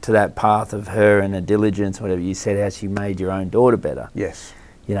went to that path of her and her diligence, whatever, you said how she made your own daughter better. Yes.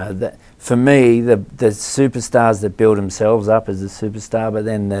 That for me, the superstars that build themselves up as a superstar, but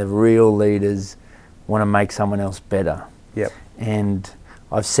then the real leaders want to make someone else better. Yep. And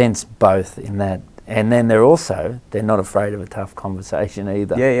I've sensed both in that. And then they're not afraid of a tough conversation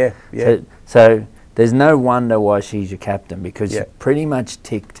either. Yeah. So there's no wonder why she's your captain, because you pretty much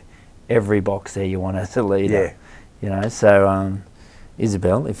ticked every box there you want as a leader. Yeah. So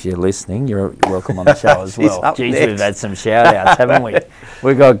Isabel, if you're listening, you're welcome on the show as well. Jeez, we've had some shout outs, haven't we?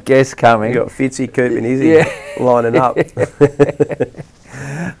 We've got guests coming. We've got Fitzy, Coop and Izzy lining up.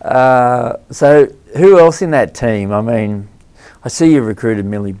 So who else in that team? I mean, I see you recruited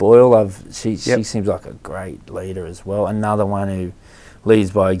Millie Boyle. She seems like a great leader as well. Another one who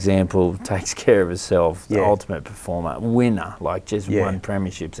leads by example, takes care of herself, the ultimate performer, winner, like just won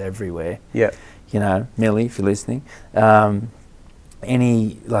premierships everywhere. Yeah. Millie, if you're listening. Have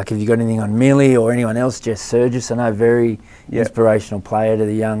you got anything on Millie or anyone else? Jess Surgis, I know, very inspirational player to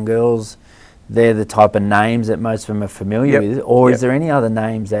the young girls. They're the type of names that most of them are familiar with. Or is there any other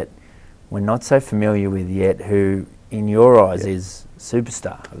names that we're not so familiar with yet who, in your eyes, is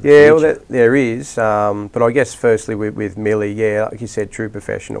superstar? Yeah, well, there is. But I guess firstly with Millie, like you said, true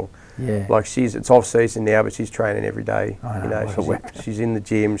professional. Yeah. Like it's off season now, but she's training every day. She's in the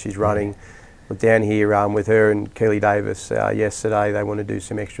gym, she's running. We're down here with her and Keely Davis yesterday. They want to do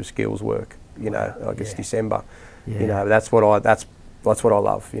some extra skills work. It's December. Yeah. That's what I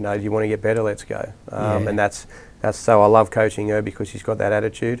love. Do you want to get better? Let's go. And that's so I love coaching her because she's got that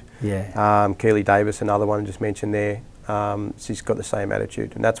attitude. Yeah. Keely Davis, another one just mentioned there. She's got the same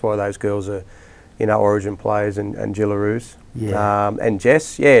attitude, and that's why those girls are, Origin players and Gillaroos. Yeah. And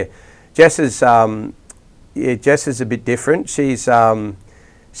Jess, Jess is a bit different.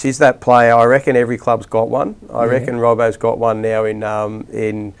 She's that player. I reckon every club's got one. I reckon Robbo's got one now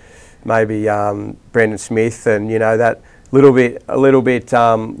in maybe Brendan Smith, and that a little bit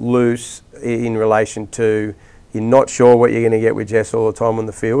loose in relation to you're not sure what you're going to get with Jess all the time on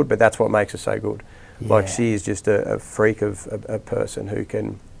the field, but that's what makes her so good. Yeah. Like she is just a freak of a person who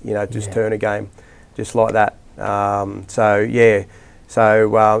can just turn a game just like that. So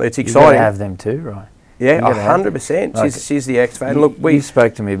it's exciting. You got to have them too, right? Yeah, 100%. She's the X factor. Look, you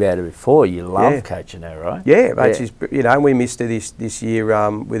spoke to me about it before. You love coaching her, right? Yeah, mate. She's we missed her this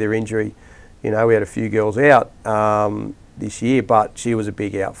year with her injury. We had a few girls out this year, but she was a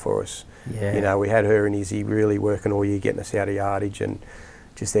big out for us. Yeah. We had her and Izzy really working all year, getting us out of yardage, and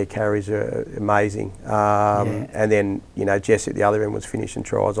just their carries are amazing. And then Jess at the other end was finishing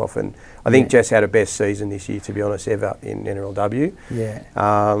tries off, and I think Jess had her best season this year, to be honest, ever in NRLW.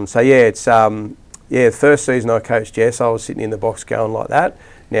 Yeah. It's first season I coached Jess, I was sitting in the box going like that.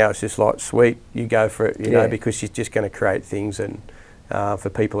 Now it's just like, sweet, you go for it, you know, because she's just going to create things and for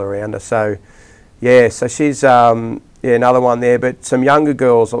people around her. So, so she's another one there. But some younger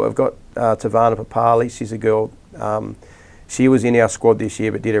girls, like we've got Tavana Papali, she's a girl. She was in our squad this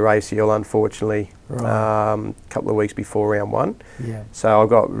year but did her ACL, unfortunately, a couple of weeks before round one. Yeah. So I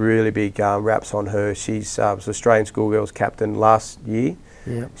got really big raps on her. She's Australian schoolgirls captain last year.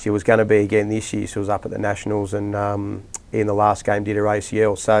 Yeah. She was going to be again this year. She was up at the Nationals and in the last game did her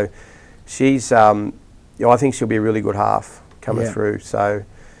ACL. So she's, I think she'll be a really good half coming through. So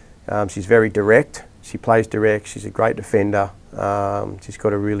she's very direct. She plays direct. She's a great defender. She's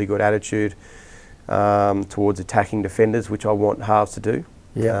got a really good attitude towards attacking defenders, which I want halves to do.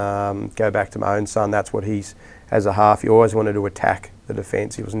 Yeah. Go back to my own son. That's what he's, as a half, he always wanted to attack the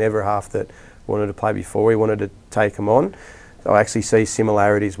defence. He was never a half that wanted to play before. He wanted to take them on. So I actually see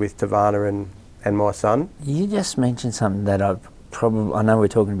similarities with Tavana and my son. You just mentioned something that I know we're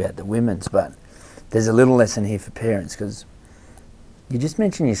talking about the women's, but there's a little lesson here for parents, because you just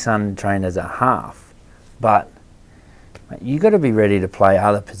mentioned your son trained as a half, but you got to be ready to play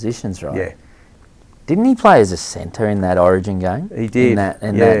other positions, right? Yeah. Didn't he play as a centre in that Origin game? He did. In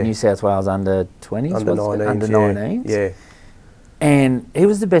that New South Wales under-20s? Under-19s. Yeah. And he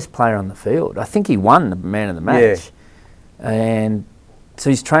was the best player on the field. I think he won the man of the match. Yeah. And so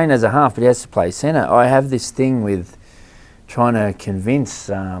he's trained as a half, but he has to play centre. I have this thing with trying to convince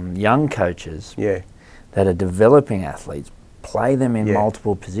young coaches that are developing athletes, play them in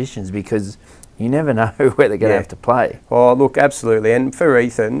multiple positions, because you never know where they're going to have to play. Oh, look, absolutely. And for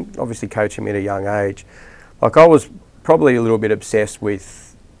Ethan, obviously coaching me at a young age, like I was probably a little bit obsessed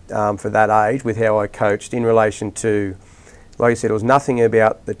with, for that age, with how I coached in relation to, like I said, it was nothing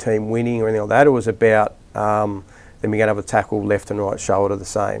about the team winning or anything like that. It was about them being able to tackle left and right shoulder the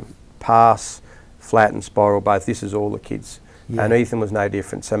same. Pass, flat and spiral both. This is all the kids. Yeah. And Ethan was no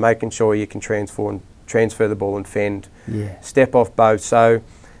different. So making sure you can transfer the ball and fend. Yeah. Step off both. So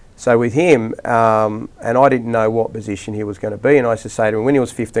with him, and I didn't know what position he was going to be, and I used to say to him, when he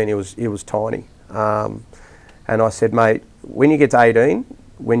was 15, he was tiny. And I said, mate, when you get to 18,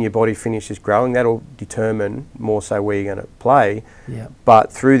 when your body finishes growing, that'll determine more so where you're going to play. Yeah.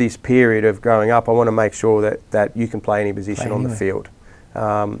 But through this period of growing up, I want to make sure that you can play any position on the field.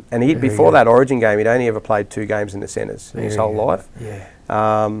 And before that Origin game, he'd only ever played 2 games in the centres in his whole life. Yeah.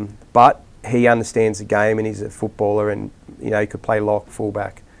 But he understands the game, and he's a footballer, and he could play lock,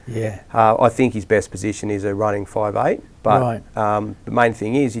 fullback. Yeah. I think his best position is a running 5'8", but the main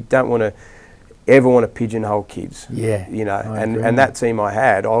thing is you don't ever want to pigeonhole kids. Yeah. And that team I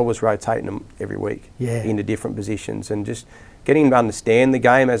had, I was rotating them every week into different positions, and just getting them to understand the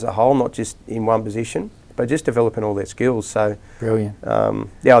game as a whole, not just in one position, but just developing all their skills. So brilliant.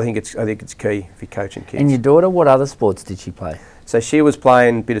 I think it's key if you're coaching kids. And your daughter, what other sports did she play? So she was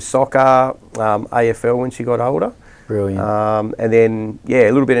playing a bit of soccer, AFL when she got older. Brilliant. And then,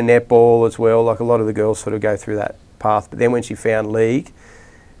 a little bit of netball as well. Like a lot of the girls sort of go through that path. But then when she found league,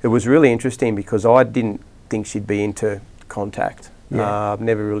 it was really interesting, because I didn't think she'd be into contact. Yeah. I've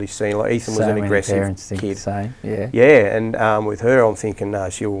never really seen, like Ethan was an aggressive kid. Same. Yeah. Yeah, and with her, I'm thinking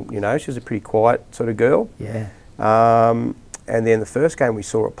she'll, she's a pretty quiet sort of girl. Yeah. And then the first game we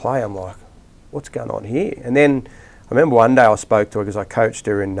saw her play, I'm like, what's going on here? And then I remember one day I spoke to her, because I coached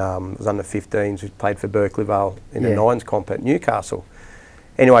her in, it was under 15s, we played for Berkeley Vale in the Nines comp at Newcastle.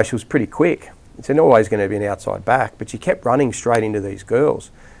 Anyway, she was pretty quick. It's always going to be an outside back, but she kept running straight into these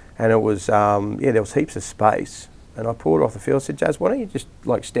girls. And it was, there was heaps of space. And I pulled her off the field and said, Jazz, why don't you just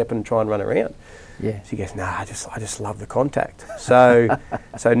step and try and run around? Yeah. She goes, nah, I just love the contact. So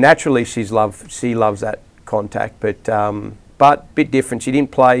naturally she loves that contact, but a bit different. She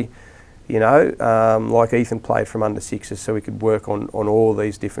didn't play, like Ethan played from under 6s, so we could work on all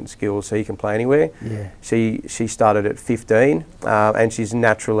these different skills, so he can play anywhere. Yeah. She started at 15, and she's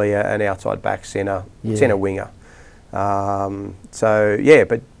naturally an outside back centre winger.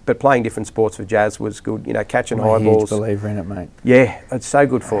 But playing different sports for Jazz was good. Catching high balls. I'm a huge believer in it, mate. Yeah, it's so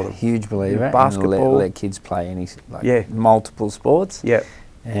good for them. Huge believer. Basketball. Let kids play multiple sports. Yeah.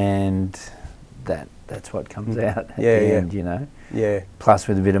 And that's what comes out at the end, Yeah. Plus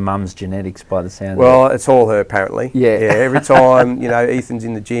with a bit of mum's genetics by the sound of it. Well, it's all her apparently. Yeah. Every time, Ethan's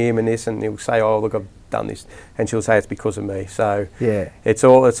in the gym and this, and he'll say, oh, look, I've done this, and she'll say it's because of me. So it's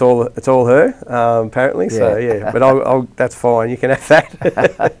all her apparently. Yeah. So but that's fine. You can have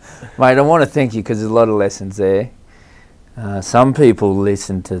that, mate. I want to thank you, because there's a lot of lessons there. Some people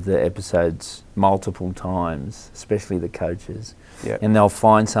listen to the episodes multiple times, especially the coaches, and they'll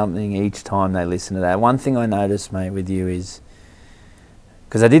find something each time they listen to that. One thing I noticed, mate, with you is,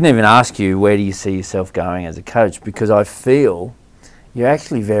 because I didn't even ask you where do you see yourself going as a coach, because I feel you're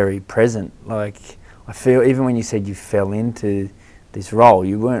actually very present. Like, I feel even when you said you fell into this role,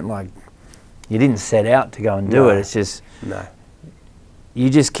 you weren't you didn't set out to go and do it. It's just, you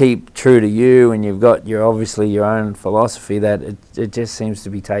just keep true to you, and you've got obviously your own philosophy that it just seems to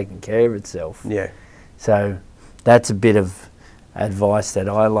be taking care of itself. Yeah. So that's a bit of advice that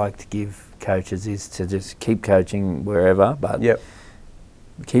I like to give coaches, is to just keep coaching wherever, but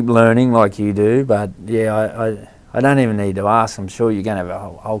keep learning like you do. But I don't even need to ask. I'm sure you're going to have a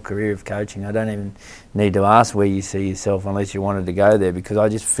whole career of coaching. I don't even need to ask where you see yourself unless you wanted to go there, because I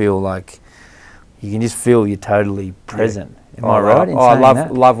just feel like you can just feel you're totally present. Am I Oh, right in I saying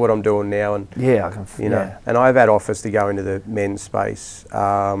that? love what I'm doing now, and Yeah, I can. you know, and I've had offers to go into the men's space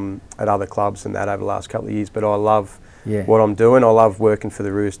at other clubs and that over the last couple of years. But I love what I'm doing. I love working for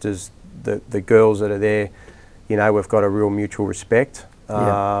the Roosters. The girls that are there, you know, we've got a real mutual respect,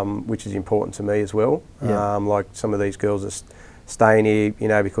 which is important to me as well. Like some of these girls are staying here, you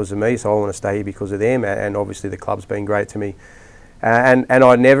know, because of me, so I want to stay here because of them. And obviously the club's been great to me. And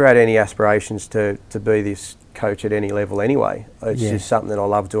I never had any aspirations to be this coach at any level anyway. It's just something that I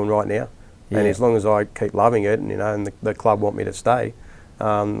love doing right now. And as long as I keep loving it, and you know, and the club want me to stay,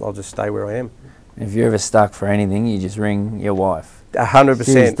 I'll just stay where I am. If you're ever stuck for anything, you just ring your wife.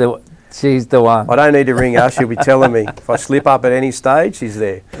 100%. She's the one. I don't need to ring her, she'll be telling me. If I slip up at any stage, she's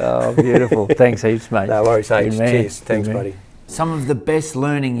there. Oh, beautiful. Thanks heaps, mate. No worries, heaps. Cheers. Thanks, buddy. Some of the best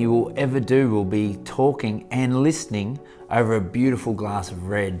learning you will ever do will be talking and listening over a beautiful glass of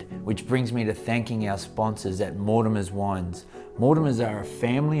red, which brings me to thanking our sponsors at Mortimer's Wines. Mortimer's are a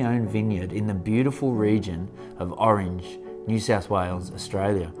family-owned vineyard in the beautiful region of Orange, New South Wales,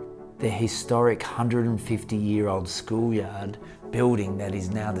 Australia. Their historic 150-year-old schoolyard building that is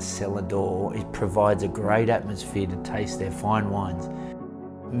now the cellar door, it provides a great atmosphere to taste their fine wines.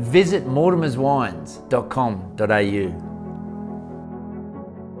 Visit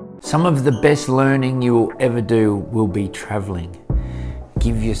mortimerswines.com.au. Some of the best learning you will ever do will be travelling.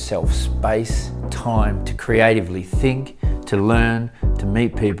 Give yourself space, time to creatively think, to learn, to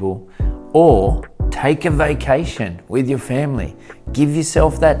meet people, or take a vacation with your family. Give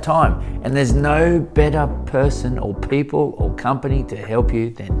yourself that time. And there's no better person or people or company to help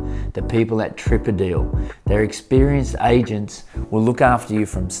you than the people at Tripadeal. Their experienced agents will look after you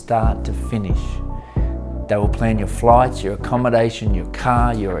from start to finish. They will plan your flights, your accommodation, your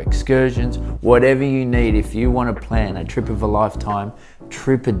car, your excursions, whatever you need. If you want to plan a trip of a lifetime,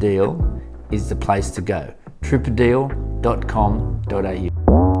 Tripadeal is the place to go. Tripadeal.com.au.